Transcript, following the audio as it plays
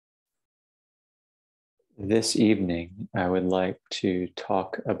This evening, I would like to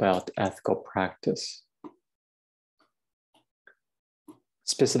talk about ethical practice,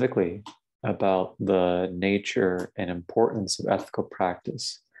 specifically about the nature and importance of ethical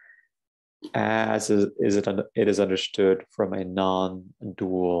practice as it is understood from a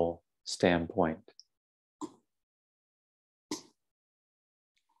non-dual standpoint.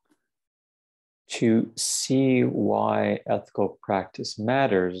 To see why ethical practice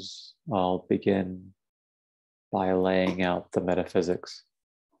matters, I'll begin by laying out the metaphysics.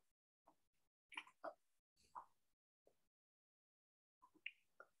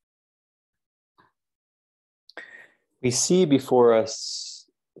 We see before us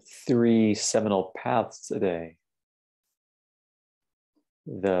three seminal paths today.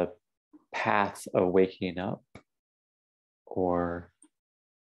 The path of waking up, or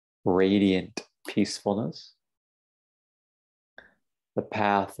radiant peacefulness. The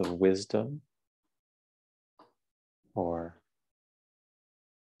path of wisdom, or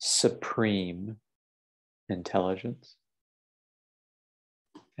supreme intelligence.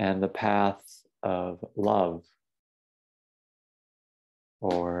 And the path of love,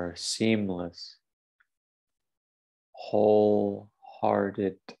 or seamless,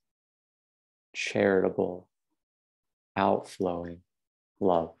 wholehearted, charitable, outflowing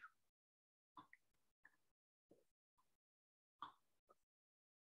love.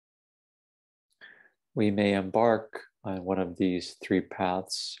 We may embark on one of these three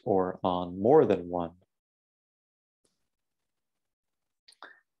paths or on more than one.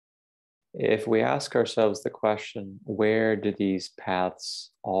 If we ask ourselves the question, where do these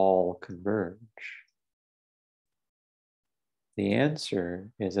paths all converge? The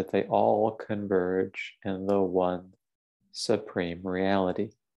answer is that they all converge in the one supreme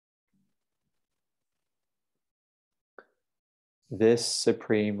reality. This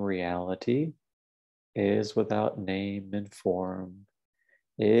supreme reality is without name and form,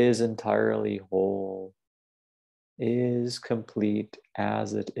 is entirely whole, is complete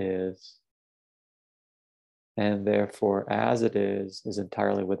as it is, and therefore as it is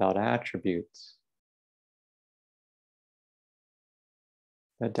entirely without attributes.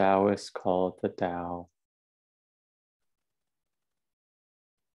 The Taoists call it the Tao.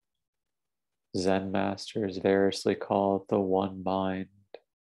 Zen masters variously call it the one mind,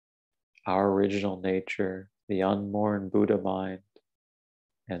 our original nature, the unborn Buddha mind,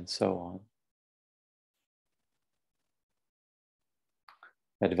 and so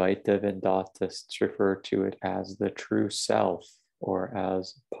on. Advaita Vedantaists refer to it as the true self, or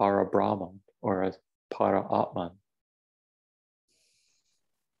as Parabrahman, or as Para-Atman.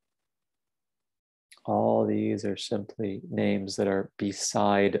 All these are simply names that are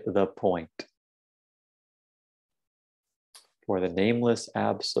beside the point. For the nameless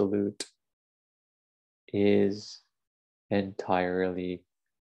absolute is entirely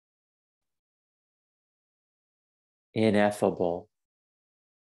ineffable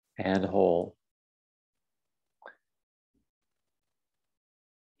and whole.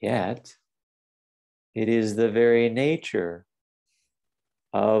 Yet, it is the very nature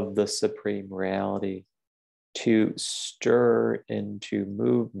of the supreme reality to stir into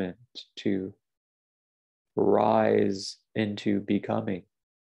movement, to rise into becoming.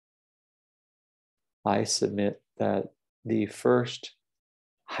 I submit that the first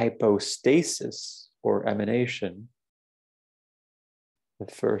hypostasis, or emanation, the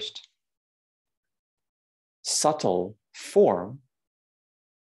first subtle form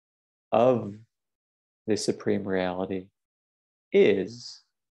of the supreme reality is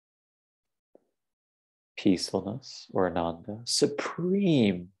peacefulness, or ananda,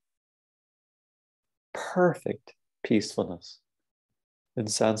 supreme, perfect peacefulness. In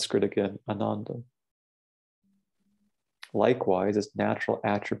Sanskrit again, ananda. Likewise, its natural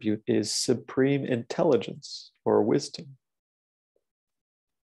attribute is supreme intelligence, or wisdom.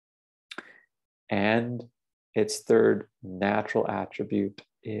 And its third natural attribute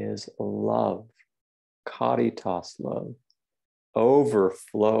is love, caritas love,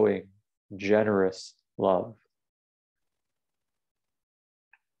 overflowing, generous love.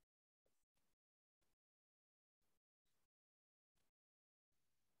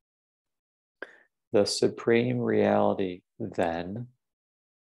 The supreme reality, then,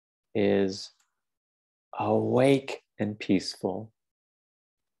 is awake and peaceful,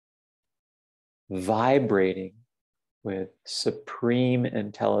 vibrating with supreme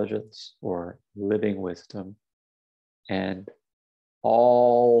intelligence, or living wisdom, and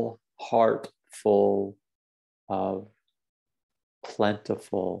all heart full of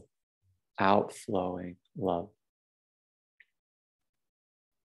plentiful, outflowing love.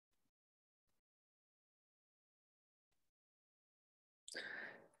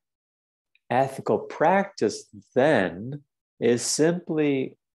 Ethical practice then is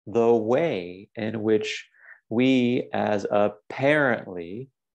simply the way in which we, as apparently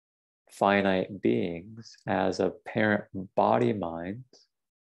finite beings, as apparent body minds,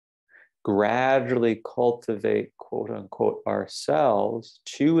 gradually cultivate, quote unquote, ourselves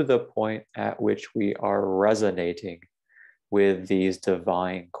to the point at which we are resonating with these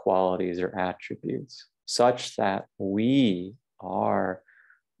divine qualities or attributes, such that we are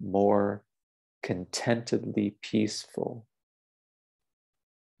more contentedly peaceful,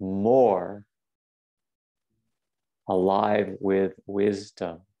 more alive with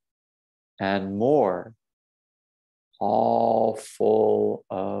wisdom, and more all full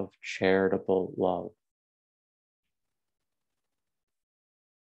of charitable love.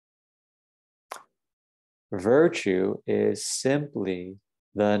 Virtue is simply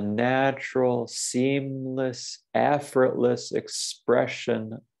the natural, seamless, effortless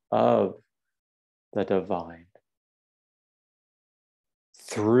expression of the divine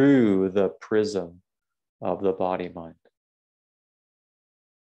through the prism of the body-mind.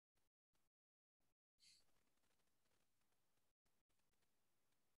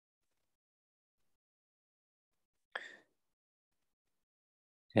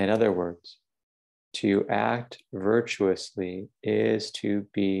 In other words, to act virtuously is to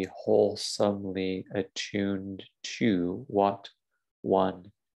be wholesomely attuned to what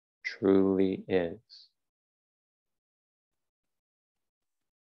one truly is.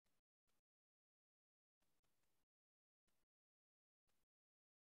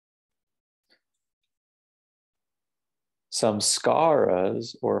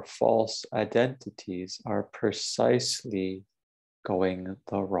 Samskaras, or false identities, are precisely going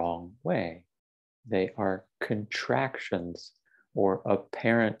the wrong way. They are contractions or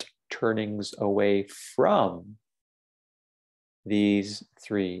apparent turnings away from these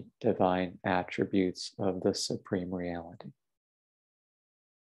three divine attributes of the supreme reality.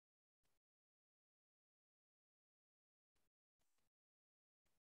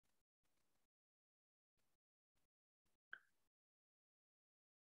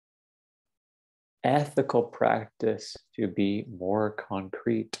 Ethical practice, to be more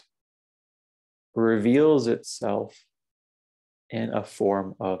concrete, reveals itself in a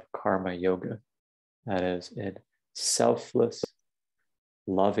form of karma yoga, that is, in selfless,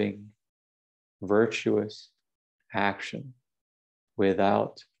 loving, virtuous action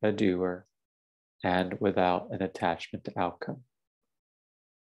without a doer and without an attachment to outcome.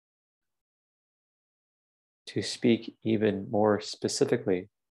 To speak even more specifically,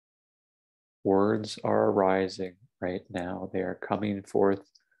 words are arising right now. They are coming forth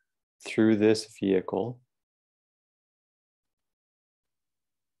through this vehicle.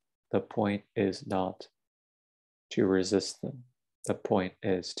 The point is not to resist them. The point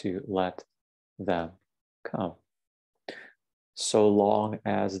is to let them come, so long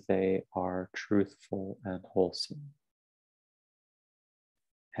as they are truthful and wholesome.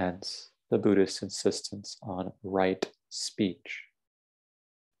 Hence, the Buddhist insistence on right speech.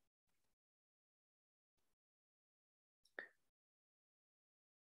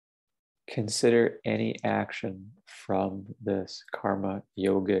 Consider any action from this karma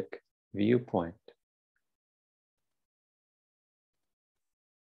yogic viewpoint.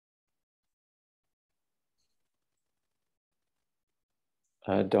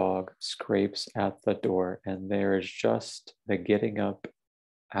 A dog scrapes at the door, and there is just the getting up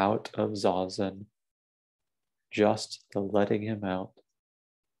out of zazen, just the letting him out,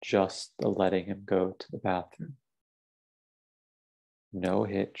 just the letting him go to the bathroom. No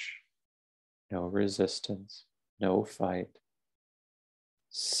hitch, no resistance, no fight,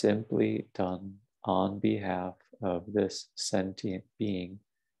 simply done on behalf of this sentient being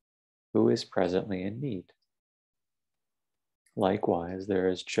who is presently in need. Likewise, there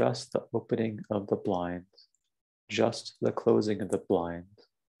is just the opening of the blinds, just the closing of the blinds,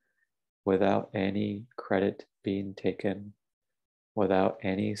 without any credit being taken, without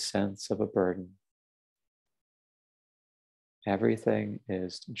any sense of a burden. Everything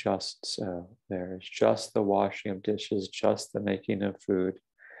is just so. There is just the washing of dishes, just the making of food,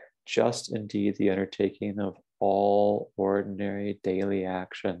 just indeed the undertaking of all ordinary daily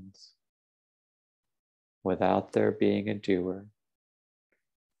actions, without there being a doer,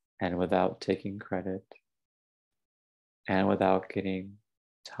 and without taking credit, and without getting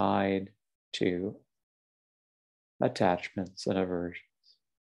tied to attachments and aversions.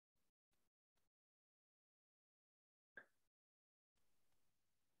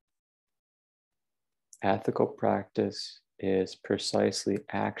 Ethical practice is precisely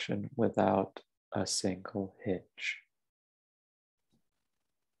action without a single hitch.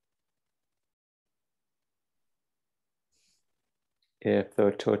 if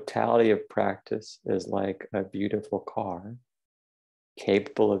the totality of practice is like a beautiful car,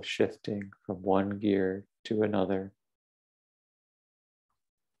 capable of shifting from one gear to another,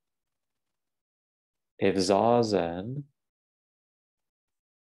 if Zazen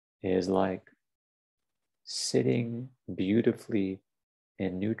is like sitting beautifully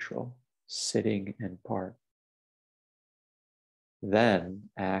in neutral, sitting in park, then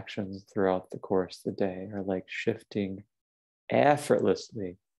actions throughout the course of the day are like shifting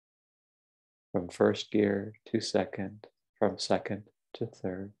effortlessly from first gear to second, from second to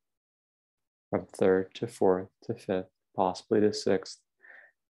third, from third to fourth to fifth, possibly to sixth,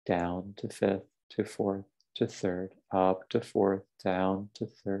 down to fifth, to fourth, to third, up to fourth, down to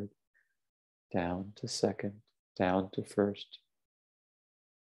third, down to second, down to first,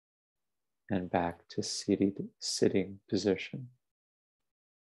 and back to sitting position.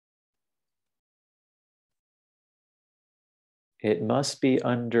 It must be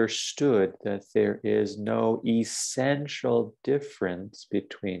understood that there is no essential difference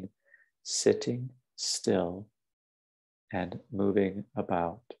between sitting still and moving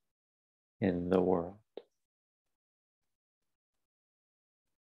about in the world.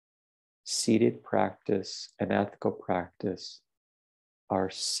 Seated practice and ethical practice are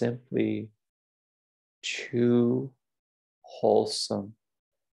simply two wholesome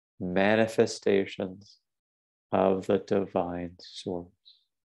manifestations of the divine source,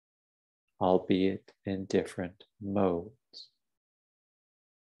 albeit in different modes.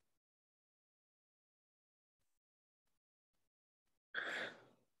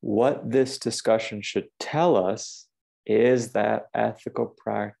 What this discussion should tell us is that ethical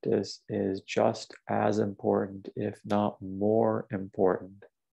practice is just as important, if not more important,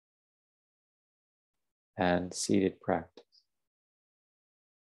 than seated practice.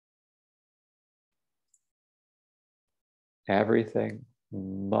 Everything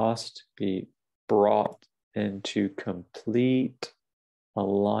must be brought into complete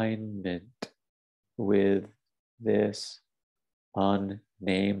alignment with this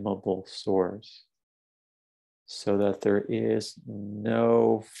unnameable source, so that there is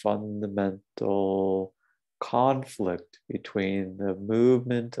no fundamental conflict between the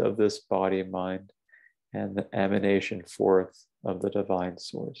movement of this body-mind and the emanation forth of the divine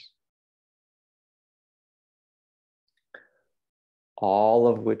source. All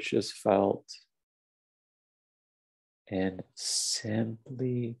of which is felt in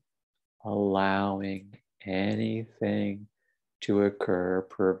simply allowing anything to occur,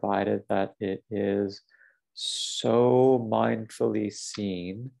 provided that it is so mindfully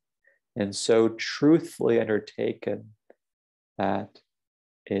seen and so truthfully undertaken that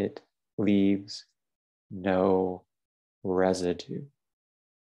it leaves no residue.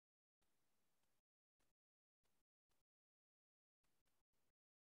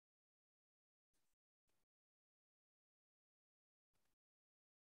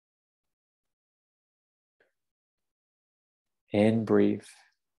 In brief,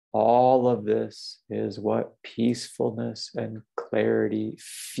 all of this is what peacefulness and clarity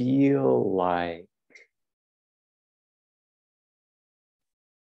feel like.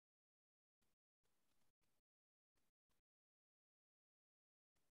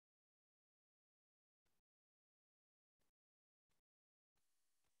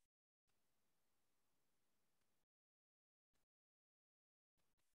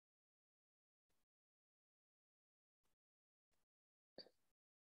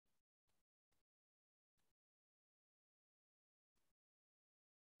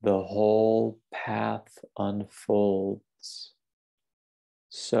 The whole path unfolds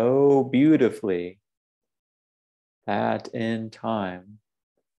so beautifully that in time,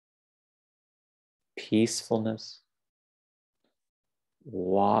 peacefulness,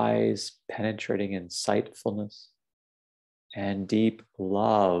 wise, penetrating insightfulness, and deep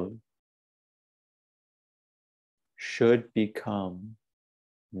love should become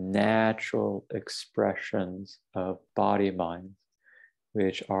natural expressions of body minds,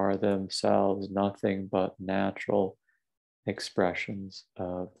 which are themselves nothing but natural expressions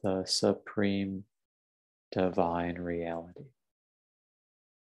of the supreme divine reality.